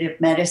alternative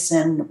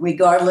medicine,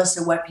 regardless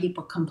of what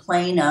people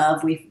complain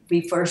of,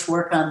 we first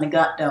work on the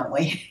gut, don't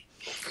we?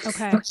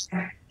 Okay.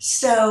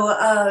 So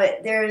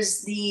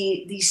there's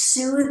the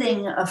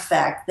soothing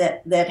effect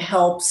that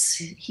helps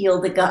heal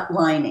the gut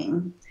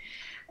lining.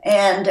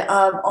 And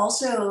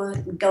also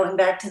going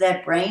back to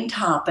that brain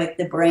topic,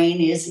 the brain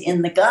is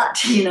in the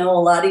gut. A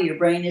lot of your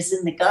brain is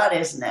in the gut,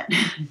 isn't it?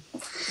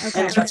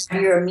 Okay.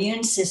 And your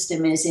immune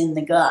system is in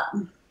the gut.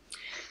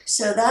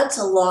 So that's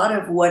a lot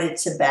of what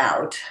it's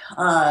about.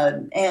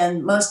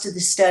 And most of the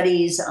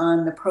studies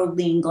on the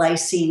proline,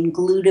 glycine,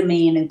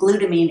 glutamine, and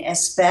glutamine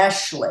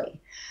especially.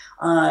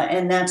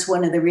 And that's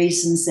one of the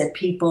reasons that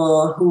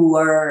people who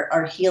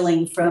are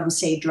healing from,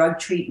 say, drug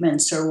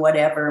treatments or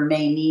whatever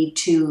may need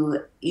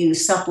to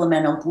use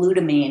supplemental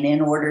glutamine in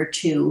order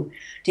to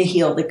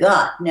heal the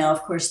gut. Now,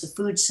 of course, the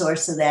food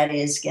source of that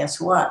is, guess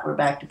what? We're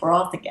back to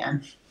broth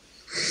again.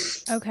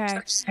 Okay.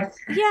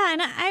 Yeah,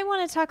 and I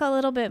want to talk a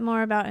little bit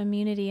more about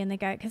immunity in the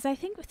gut because I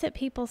think that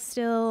people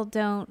still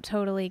don't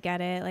totally get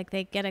it. Like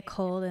they get a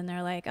cold and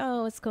they're like,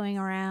 "Oh, it's going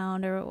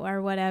around,"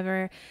 or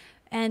whatever.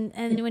 And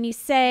when you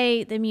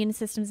say the immune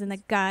system's in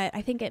the gut,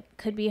 I think it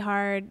could be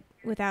hard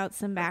without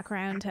some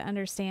background to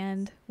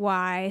understand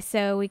why.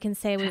 So we can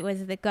say it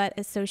was the gut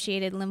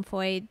associated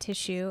lymphoid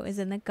tissue is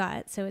in the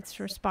gut, so it's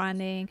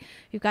responding.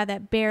 You've got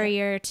that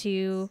barrier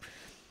to.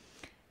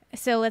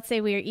 So let's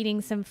say we are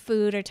eating some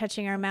food or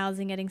touching our mouths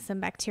and getting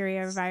some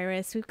bacteria or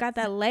virus. We've got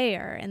that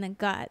layer in the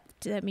gut,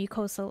 the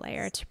mucosal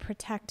layer, to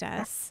protect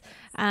us.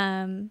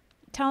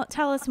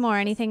 Tell us more.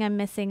 Anything I'm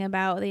missing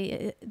about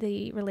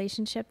the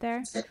relationship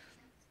there?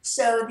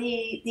 So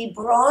the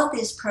broth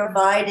is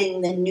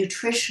providing the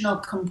nutritional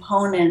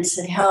components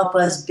that help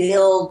us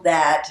build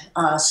that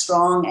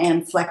strong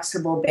and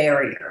flexible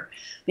barrier,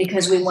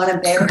 because we want a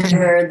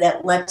barrier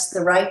that lets the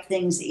right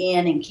things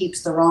in and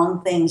keeps the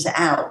wrong things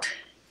out.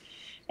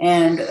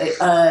 And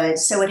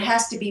so it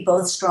has to be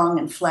both strong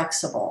and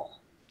flexible.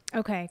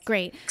 Okay,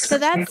 great. So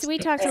we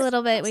talked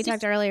we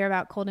talked earlier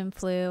about cold and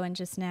flu and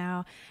just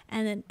now,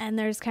 and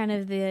there's kind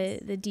of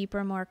the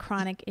deeper, more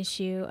chronic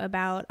issue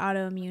about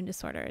autoimmune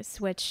disorders,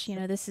 which,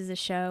 this is a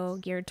show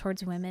geared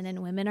towards women,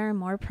 and women are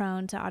more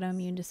prone to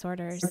autoimmune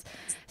disorders.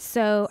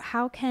 So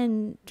how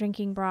can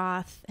drinking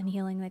broth and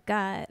healing the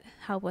gut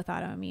help with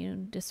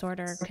autoimmune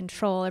disorder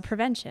control or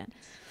prevention?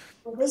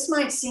 Well, this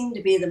might seem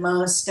to be the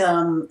most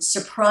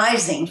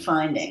surprising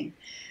finding,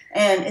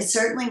 and it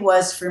certainly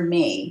was for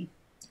me.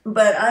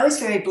 But I was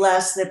very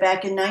blessed that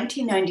back in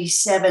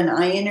 1997,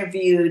 I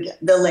interviewed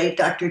the late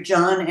Dr.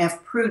 John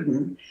F.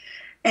 Pruden.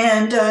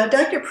 And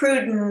Dr.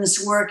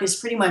 Pruden's work is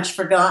pretty much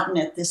forgotten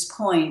at this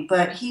point,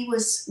 but he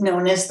was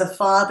known as the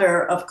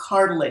father of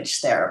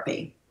cartilage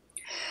therapy.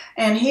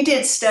 And he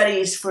did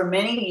studies for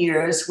many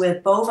years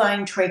with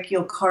bovine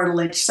tracheal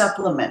cartilage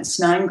supplements,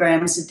 9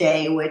 grams a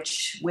day,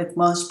 which with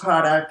most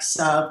products,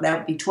 that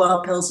would be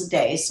 12 pills a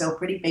day, so a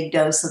pretty big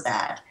dose of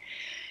that.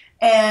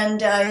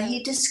 And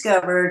he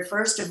discovered,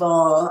 first of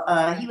all,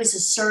 he was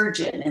a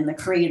surgeon in the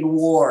Korean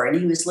War, and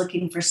he was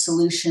looking for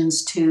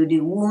solutions to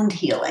do wound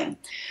healing.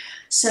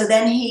 So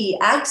then he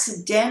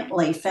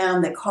accidentally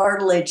found that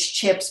cartilage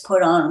chips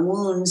put on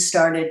wounds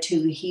started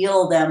to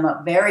heal them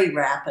very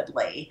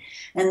rapidly.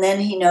 And then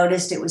he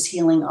noticed it was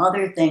healing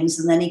other things.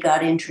 And then he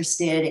got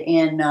interested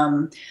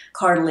in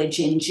cartilage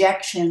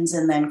injections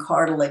and then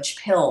cartilage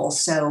pills.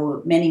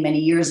 So many, many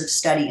years of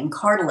study in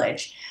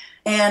cartilage.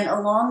 And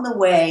along the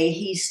way,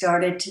 he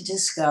started to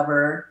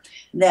discover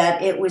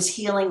that it was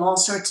healing all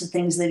sorts of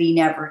things that he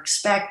never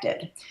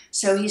expected.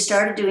 So he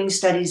started doing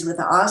studies with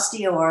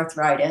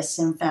osteoarthritis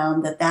and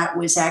found that that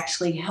was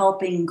actually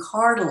helping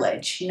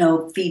cartilage.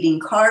 Feeding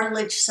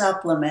cartilage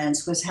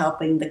supplements was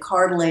helping the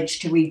cartilage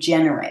to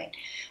regenerate.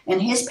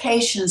 And his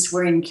patients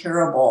were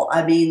incurable.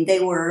 I mean,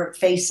 they were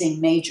facing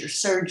major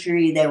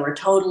surgery. They were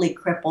totally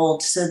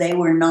crippled. So they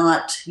were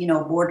not,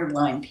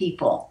 borderline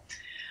people.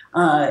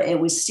 It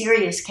was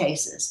serious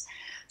cases.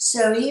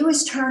 So he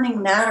was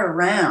turning that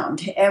around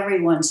to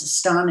everyone's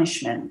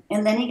astonishment.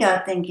 And then he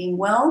got thinking,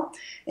 well,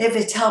 if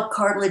it's helped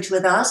cartilage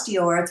with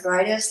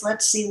osteoarthritis,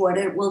 let's see what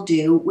it will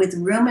do with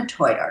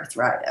rheumatoid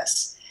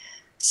arthritis.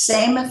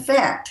 Same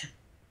effect.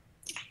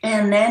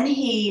 And then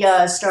he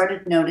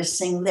started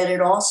noticing that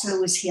it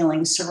also was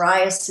healing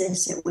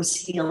psoriasis. It was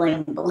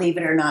healing, believe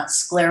it or not,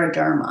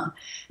 scleroderma.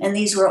 And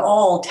these were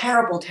all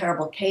terrible,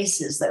 terrible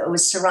cases. That it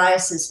was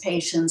psoriasis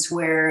patients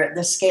where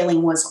the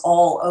scaling was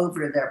all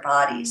over their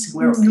bodies,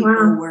 where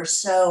people were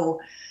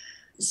so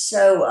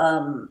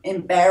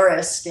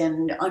embarrassed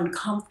and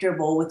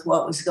uncomfortable with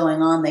what was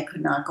going on, they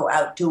could not go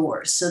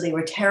outdoors. So they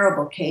were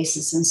terrible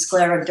cases, and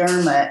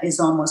scleroderma is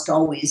almost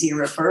always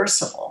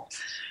irreversible.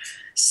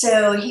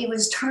 So he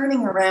was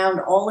turning around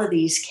all of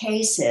these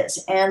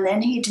cases, and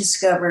then he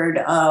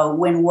discovered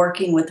when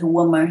working with a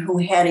woman who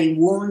had a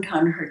wound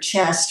on her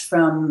chest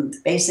from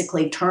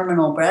basically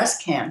terminal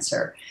breast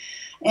cancer.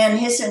 And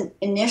his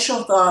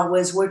initial thought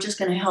was, we're just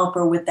going to help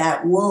her with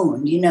that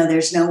wound.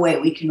 There's no way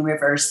we can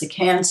reverse the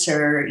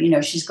cancer.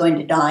 She's going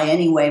to die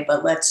anyway,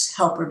 but let's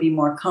help her be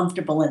more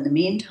comfortable in the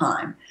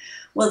meantime.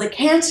 Well, the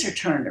cancer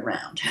turned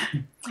around.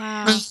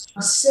 Wow.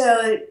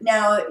 So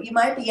now you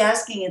might be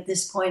asking at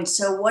this point,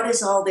 so what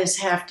does all this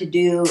have to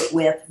do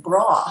with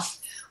broth?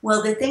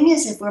 Well, the thing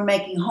is, if we're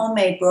making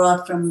homemade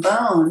broth from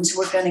bones,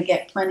 we're going to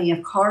get plenty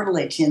of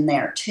cartilage in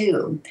there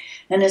too.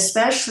 And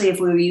especially if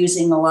we were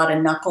using a lot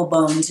of knuckle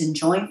bones and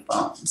joint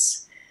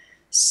bones.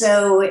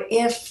 So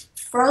if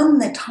from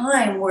the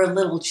time we're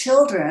little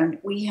children,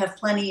 we have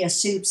plenty of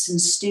soups and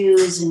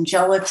stews and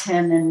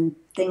gelatin and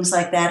things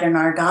like that in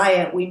our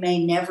diet, we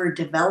may never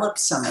develop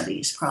some of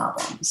these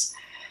problems.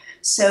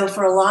 So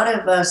for a lot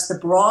of us, the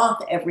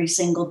broth every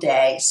single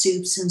day,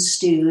 soups and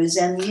stews,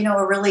 and,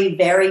 a really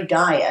varied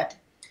diet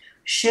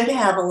should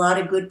have a lot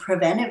of good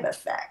preventive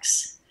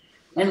effects.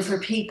 And for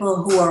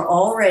people who are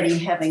already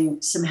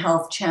having some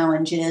health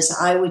challenges,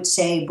 I would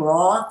say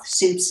broth,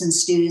 soups, and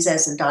stews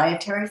as a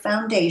dietary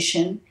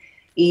foundation,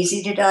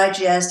 easy to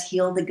digest,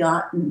 heal the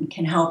gut, and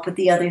can help with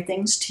the other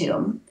things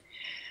too.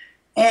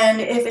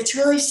 And if it's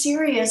really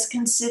serious,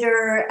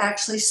 consider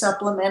actually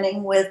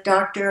supplementing with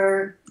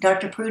Dr.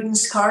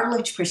 Pruden's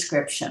cartilage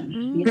prescription.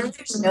 You know,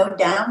 there's no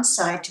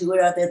downside to it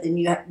other than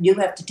you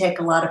have to take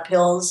a lot of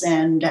pills,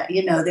 and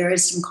you know, there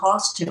is some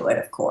cost to it,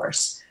 of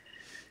course.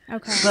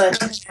 Okay.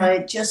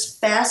 But just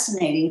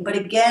fascinating. But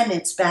again,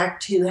 it's back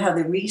to how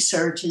the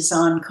research is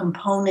on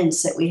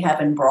components that we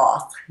have in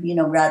broth, you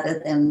know, rather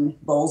than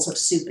bowls of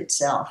soup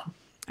itself.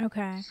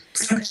 Okay.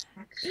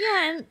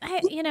 Yeah,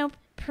 and you know,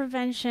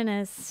 prevention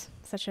is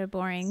such a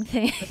boring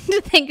thing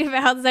to think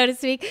about, so to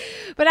speak.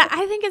 But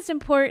I think it's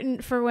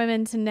important for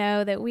women to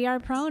know that we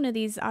are prone to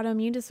these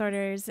autoimmune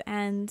disorders.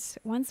 And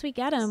once we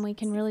get them, we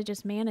can really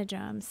just manage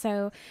them.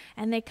 So,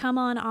 and they come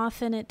on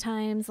often at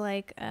times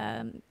like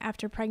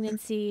after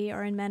pregnancy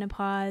or in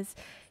menopause.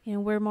 You know,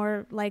 we're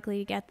more likely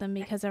to get them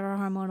because of our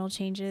hormonal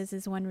changes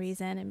is one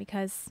reason. And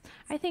because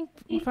I think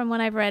from what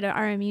I've read,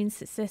 our immune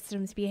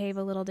systems behave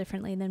a little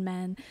differently than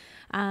men.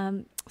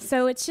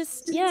 So it's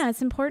just, yeah,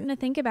 it's important to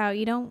think about.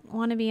 You don't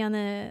want to be on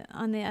the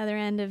other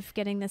end of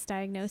getting this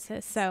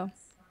diagnosis. So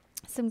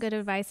some good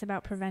advice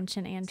about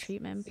prevention and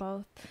treatment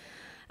both.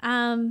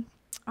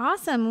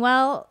 Awesome.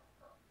 Well,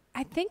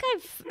 I think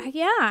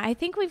I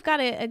think we've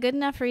got a good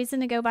enough reason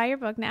to go buy your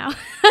book now.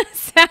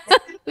 So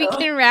we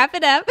can wrap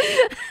it up.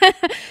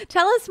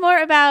 Tell us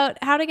more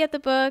about how to get the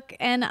book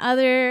and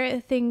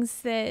other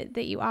things that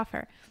you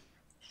offer.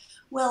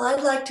 Well,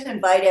 I'd like to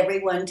invite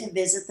everyone to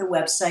visit the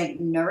website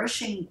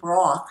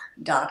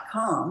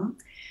nourishingbroth.com.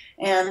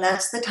 And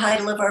that's the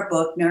title of our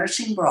book,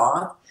 Nourishing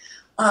Broth.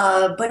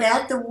 But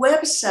at the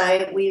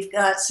website, we've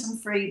got some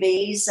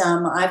freebies.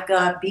 I've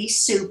got Be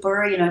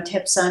Super, you know,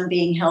 tips on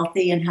being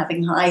healthy and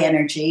having high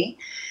energy.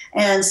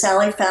 And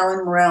Sally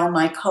Fallon Morell,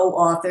 my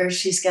co-author,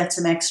 she's got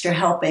some extra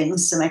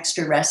helpings, some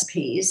extra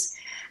recipes.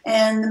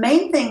 And the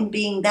main thing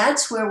being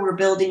that's where we're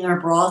building our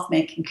broth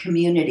making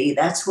community.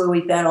 That's where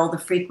we've got all the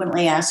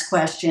frequently asked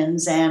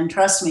questions. And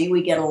trust me,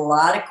 we get a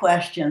lot of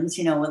questions,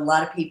 you know, with a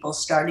lot of people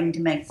starting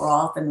to make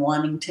broth and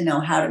wanting to know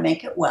how to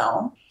make it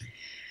well.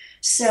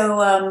 So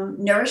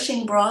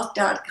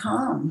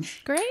nourishingbroth.com.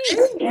 Great.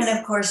 And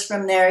of course,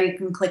 from there you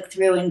can click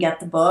through and get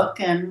the book,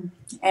 and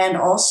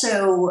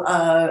also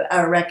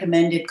our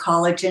recommended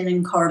collagen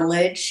and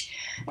cartilage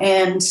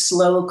and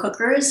slow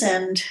cookers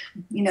and,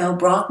 you know,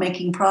 broth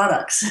making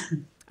products.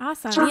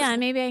 Awesome. Yeah, and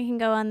maybe I can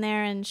go on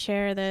there and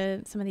share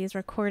some of these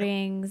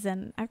recordings,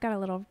 and I've got a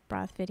little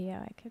broth video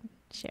I could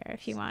share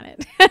if you want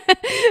it.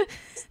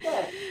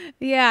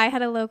 Yeah, I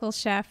had a local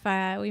chef.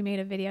 We made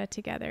a video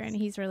together, and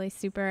he's really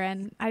super.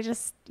 And I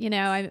just, you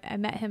know, I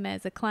met him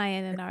as a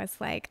client, and I was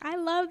like, I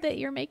love that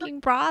you're making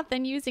broth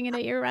and using it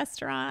at your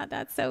restaurant.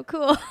 That's so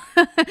cool.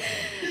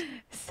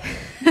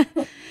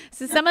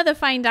 So some of the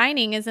fine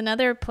dining is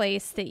another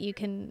place that you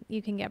can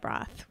get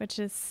broth, which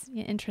is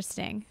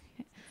interesting.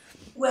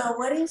 Well,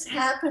 what is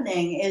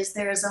happening is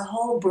there's a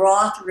whole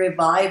broth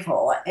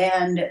revival,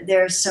 and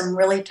there's some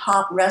really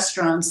top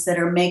restaurants that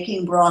are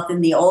making broth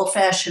in the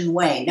old-fashioned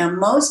way. Now,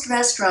 most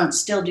restaurants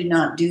still do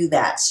not do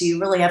that, so you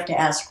really have to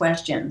ask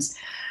questions.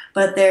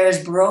 But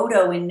there's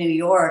Brodo in New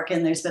York,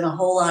 and there's been a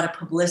whole lot of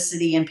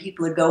publicity, and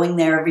people are going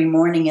there every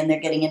morning, and they're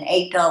getting an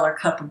 $8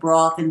 cup of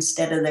broth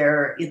instead of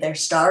their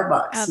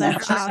Starbucks. Oh,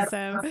 that's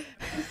awesome.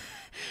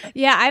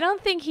 Yeah, I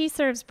don't think he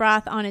serves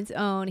broth on its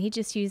own. He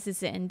just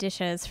uses it in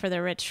dishes for the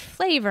rich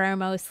flavor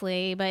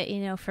mostly. But,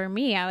 you know, for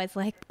me, I was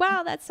like,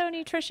 wow, that's so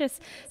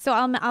nutritious. So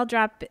I'll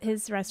drop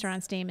his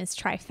restaurant's name is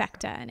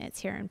Trifecta, and it's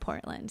here in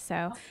Portland.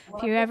 So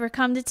if you ever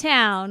come to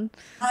town.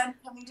 I'm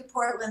coming to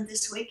Portland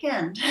this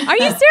weekend. Are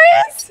you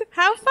serious?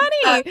 How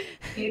funny.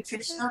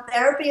 Nutritional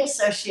Therapy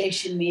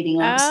Association meeting.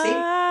 I'm speaking.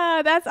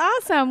 Oh, that's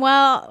awesome.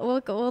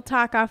 Well, we'll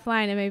talk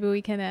offline, and maybe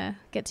we can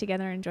get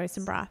together and enjoy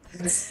some broth.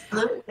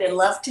 Absolutely. I'd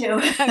love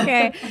to.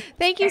 Okay.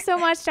 Thank you so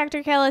much,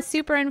 Dr. Kaayla.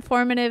 Super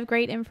informative,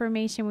 great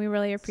information. We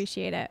really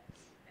appreciate it.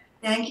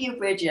 Thank you,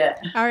 Bridgit.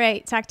 All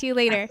right. Talk to you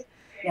later.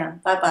 Yeah.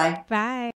 Bye-bye. Bye.